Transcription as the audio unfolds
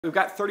We've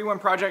got 31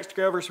 projects to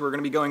go over, so we're going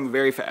to be going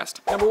very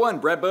fast. Number 1,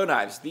 bread bow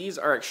knives. These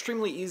are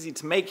extremely easy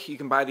to make. You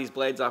can buy these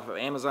blades off of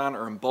Amazon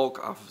or in bulk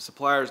off of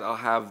suppliers. I'll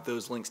have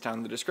those links down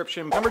in the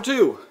description. Number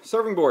 2,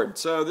 serving board.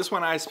 So this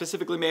one I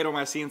specifically made on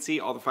my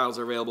CNC. All the files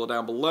are available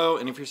down below.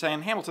 And if you're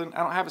saying, Hamilton,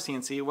 I don't have a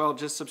CNC, well,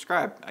 just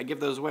subscribe. I give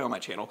those away on my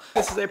channel.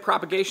 This is a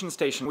propagation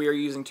station. We are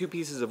using 2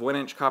 pieces of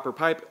 1-inch copper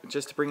pipe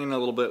just to bring in a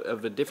little bit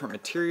of a different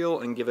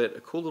material and give it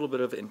a cool little bit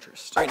of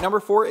interest. All right,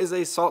 number 4 is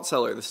a salt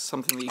cellar. This is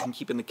something that you can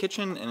keep in the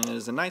kitchen, and it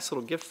is a nice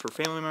little gift for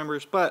family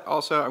members, but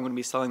also I'm going to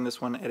be selling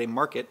this one at a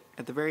market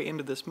at the very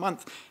end of this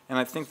month, and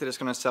I think that it's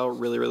going to sell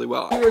really, really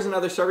well. Here's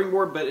another serving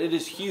board, but it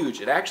is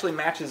huge. It actually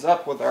matches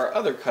up with our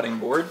other cutting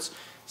boards,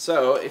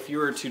 so if you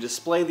were to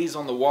display these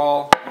on the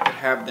wall, you could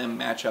have them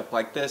match up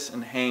like this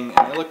and hang,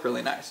 and they look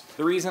really nice.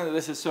 The reason that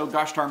this is so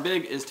gosh darn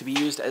big is to be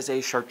used as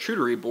a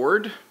charcuterie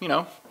board, you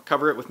know,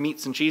 cover it with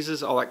meats and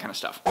cheeses, all that kind of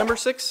stuff. Number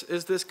 6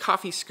 is this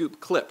coffee scoop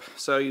clip.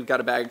 So you've got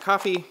a bag of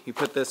coffee, you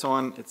put this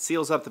on, it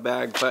seals up the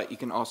bag, but you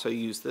can also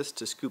use this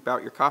to scoop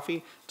out your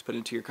coffee to put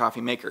into your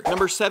coffee maker.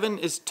 Number 7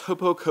 is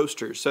topo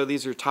coasters. So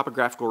these are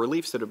topographical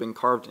reliefs that have been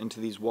carved into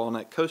these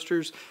walnut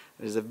coasters.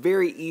 It is a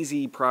very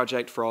easy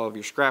project for all of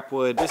your scrap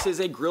wood. This is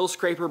a grill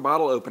scraper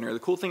bottle opener. The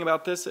cool thing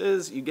about this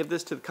is you give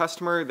this to the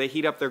customer, they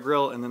heat up their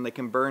grill, and then they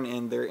can burn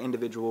in their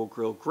individual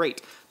grill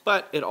grate.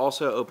 But it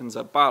also opens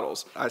up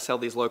bottles. I sell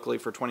these locally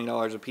for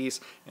 $20 a piece,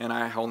 and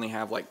I only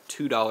have like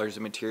 $2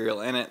 of material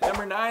in it.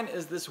 Number 9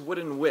 is this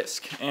wooden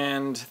whisk,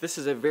 and this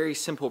is a very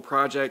simple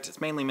project.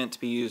 It's mainly meant to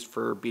be used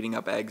for beating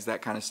up eggs,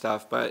 that kind of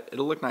stuff, but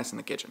it'll look nice in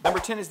the kitchen. Number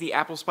 10 is the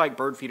apple spike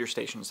bird feeder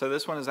station. So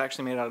this one is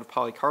actually made out of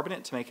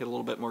polycarbonate to make it a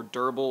little bit more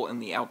durable in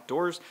the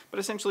outdoors,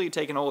 but essentially you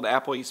take an old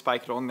apple, you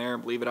spike it on there,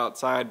 leave it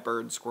outside,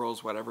 birds,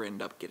 squirrels, whatever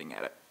end up getting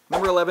at it.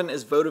 Number 11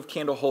 is votive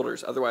candle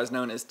holders, otherwise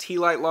known as tea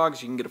light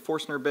logs. You can get a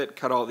Forstner bit,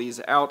 cut all these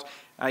out.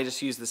 I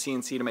just use the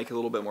CNC to make it a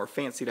little bit more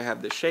fancy to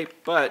have this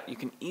shape, but you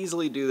can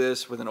easily do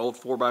this with an old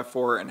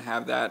 4x4 and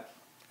have that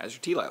as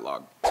your tea light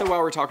log. So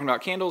while we're talking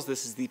about candles,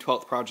 this is the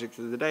 12th project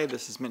of the day.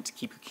 This is meant to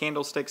keep your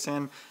candlesticks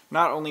in,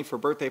 not only for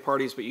birthday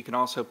parties, but you can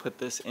also put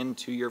this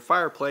into your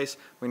fireplace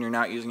when you're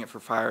not using it for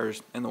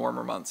fires in the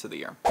warmer months of the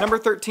year. Number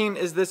 13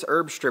 is this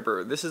herb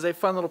stripper. This is a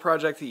fun little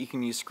project that you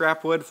can use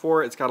scrap wood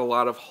for. It's got a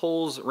lot of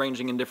holes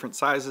ranging in different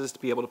sizes to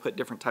be able to put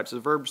different types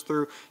of herbs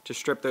through to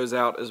strip those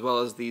out, as well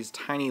as these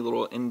tiny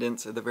little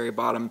indents at the very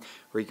bottom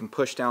where you can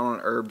push down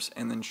on herbs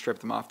and then strip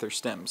them off their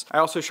stems. I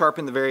also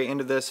sharpen the very end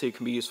of this so it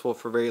can be useful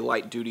for very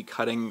light duty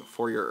cutting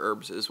for your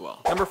herbs as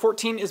well. Number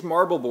 14 is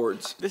marble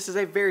boards. This is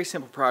a very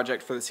simple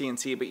project for the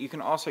CNC, but you can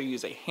also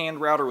use a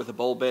hand router with a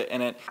bowl bit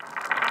in it.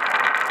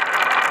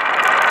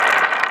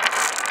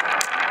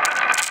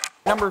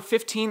 Number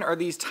 15 are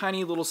these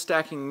tiny little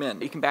stacking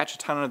men. You can batch a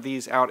ton of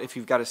these out if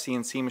you've got a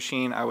CNC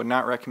machine. I would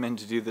not recommend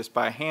to do this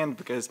by hand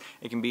because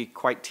it can be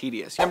quite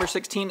tedious. Number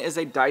 16 is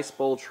a dice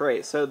bowl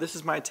tray. So this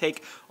is my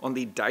take on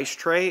the dice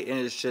tray, and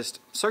it's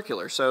just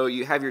circular. So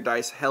you have your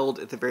dice held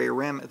at the very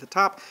rim at the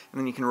top, and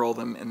then you can roll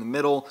them in the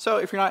middle. So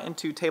if you're not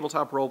into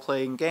tabletop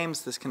role-playing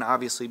games, this can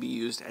obviously be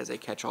used as a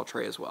catch-all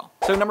tray as well.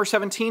 So number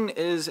 17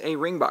 is a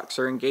ring box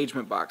or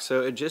engagement box.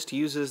 So it just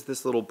uses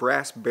this little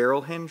brass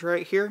barrel hinge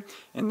right here,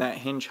 and that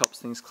hinge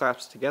helps things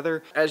clasp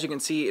together. As you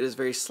can see, it is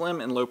very slim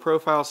and low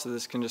profile, so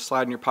this can just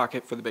slide in your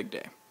pocket for the big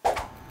day.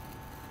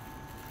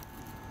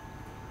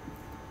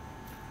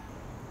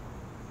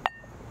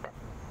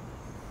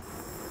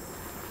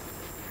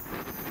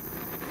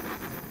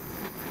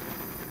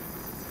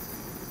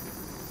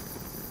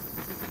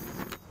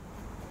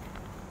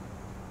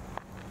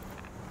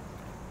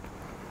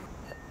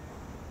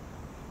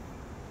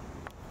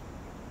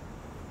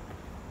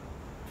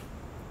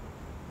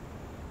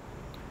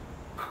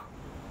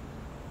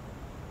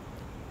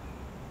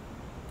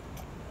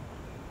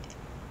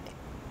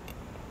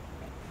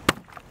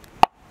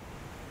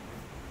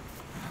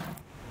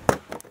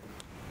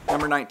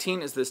 Number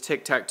 19 is this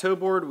tic-tac-toe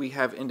board. We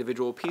have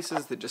individual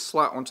pieces that just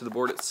slot onto the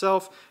board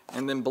itself,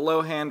 and then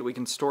below hand we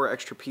can store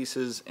extra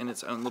pieces in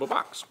its own little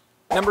box.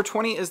 Number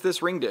 20 is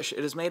this ring dish.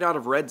 It is made out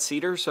of red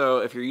cedar, so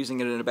if you're using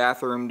it in a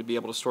bathroom to be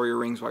able to store your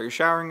rings while you're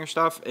showering or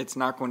stuff, it's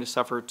not going to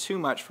suffer too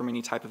much from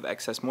any type of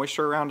excess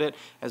moisture around it,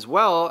 as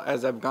well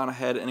as I've gone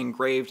ahead and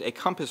engraved a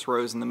compass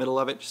rose in the middle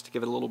of it just to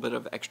give it a little bit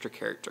of extra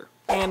character.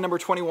 And number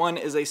 21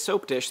 is a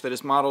soap dish that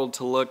is modeled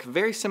to look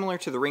very similar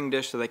to the ring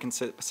dish, so they can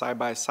sit side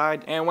by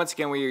side. And once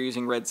again, we are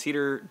using red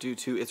cedar due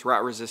to its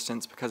rot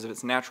resistance because of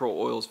its natural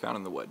oils found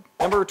in the wood.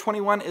 Number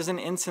 21 is an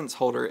incense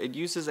holder. It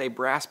uses a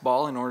brass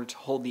ball in order to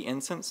hold the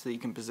incense so that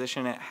you can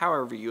position it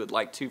however you would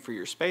like to for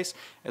your space,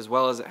 as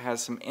well as it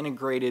has some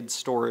integrated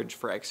storage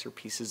for extra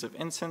pieces of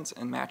incense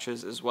and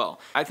matches as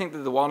well. I think that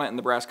the walnut and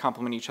the brass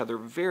complement each other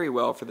very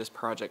well for this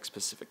project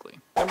specifically.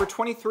 Number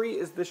 23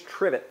 is this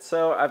trivet.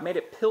 So I've made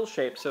it pill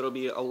shaped so it'll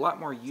be a lot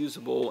more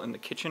usable in the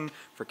kitchen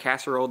for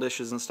casserole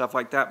dishes and stuff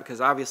like that,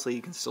 because obviously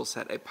you can still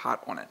set a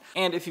pot on it.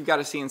 And if you've got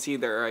a CNC,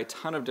 there are a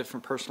ton of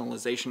different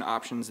personalization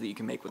options that you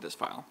can make with this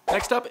file.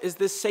 Next up is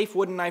this safe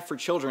wooden knife for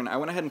children. I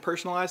went ahead and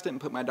personalized it and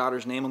put my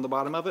daughter's name on the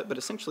bottom of it but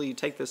essentially you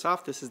take this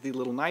off. This is the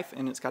little knife,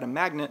 and it's got a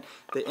magnet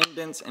that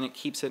indents and it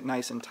keeps it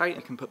nice and tight.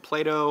 You can put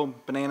Play-Doh,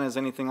 bananas,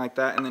 anything like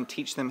that, and then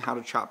teach them how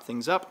to chop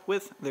things up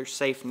with their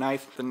safe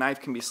knife. The knife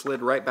can be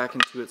slid right back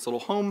into its little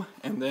home,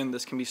 and then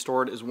this can be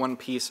stored as one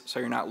piece so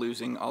you're not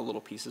losing all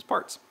little pieces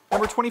parts.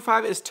 Number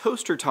 25 is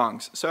toaster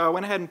tongs. So I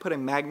went ahead and put a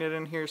magnet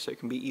in here so it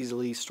can be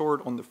easily stored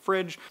on the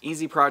fridge.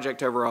 Easy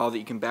project overall that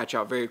you can batch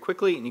out very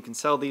quickly, and you can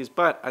sell these,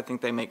 but I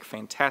think they make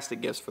fantastic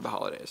gifts for the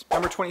holidays.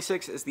 Number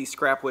 26 is the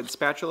scrap wood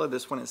spatula.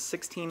 This one is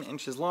 16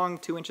 inches long,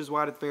 2 inches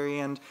wide at the very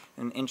end,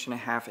 and 1.5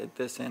 inches at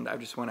this end. I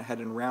just went ahead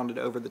and rounded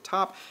over the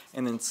top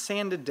and then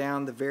sanded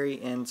down the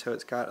very end so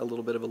it's got a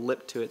little bit of a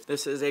lip to it.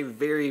 This is a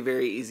very,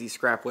 very easy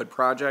scrap wood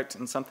project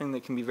and something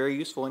that can be very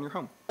useful in your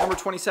home. Number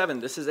 27,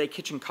 this is a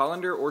kitchen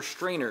colander or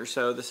strainer.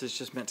 So this is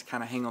just meant to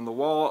kind of hang on the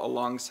wall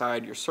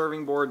alongside your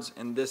serving boards,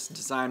 and this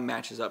design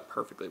matches up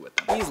perfectly with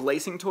them. These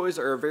lacing toys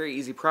are a very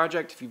easy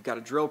project if you've got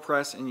a drill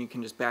press and you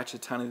can just batch a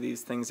ton of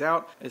these things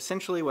out.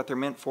 Essentially what they're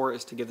meant for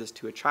is to give this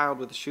to a child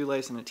with a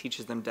shoelace, and it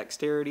teaches them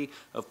dexterity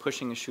of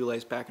pushing a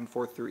shoelace back and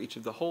forth through each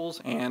of the holes,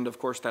 and of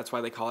course that's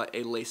why they call it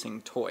a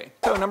lacing toy.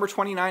 So number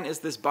 29 is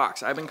this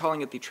box. I've been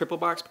calling it the triple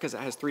box because it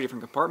has 3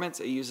 different compartments.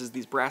 It uses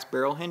these brass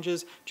barrel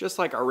hinges just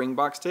like our ring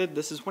box did.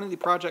 This is one of the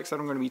projects that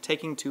I'm going to be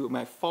taking to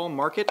my fall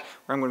market,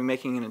 where I'm going to be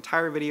making an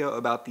entire video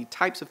about the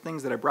types of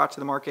things that I brought to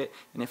the market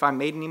and if I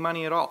made any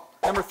money at all.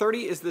 Number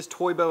 30 is this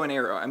toy bow and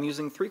arrow. I'm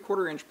using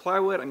 3/4 inch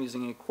plywood, I'm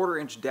using a 1/4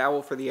 inch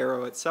dowel for the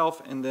arrow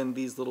itself, and then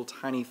these little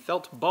tiny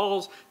felt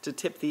balls to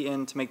tip the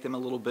end to make them a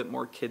little bit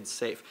more kid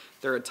safe.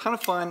 They're a ton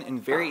of fun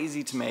and very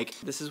easy to make.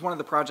 This is one of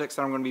the projects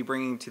that I'm going to be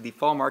bringing to the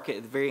fall market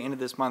at the very end of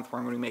this month, where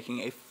I'm going to be making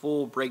a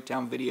full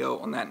breakdown video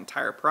on that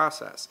entire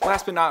process.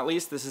 Last but not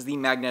least, this is the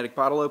magnetic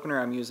bottle opener.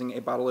 I'm using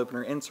a bottle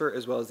opener insert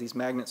as well as these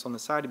magnets on the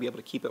side to be able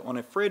to keep it on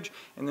a fridge,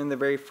 and then the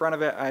very front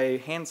of it I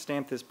hand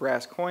stamped this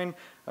brass coin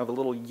of a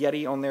little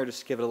Yeti on there just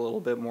to give it a little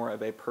bit more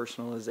of a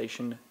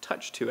personalization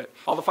touch to it.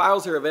 All the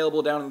files are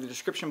available down in the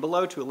description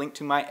below to a link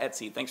to my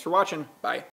Etsy. Thanks for watching. Bye.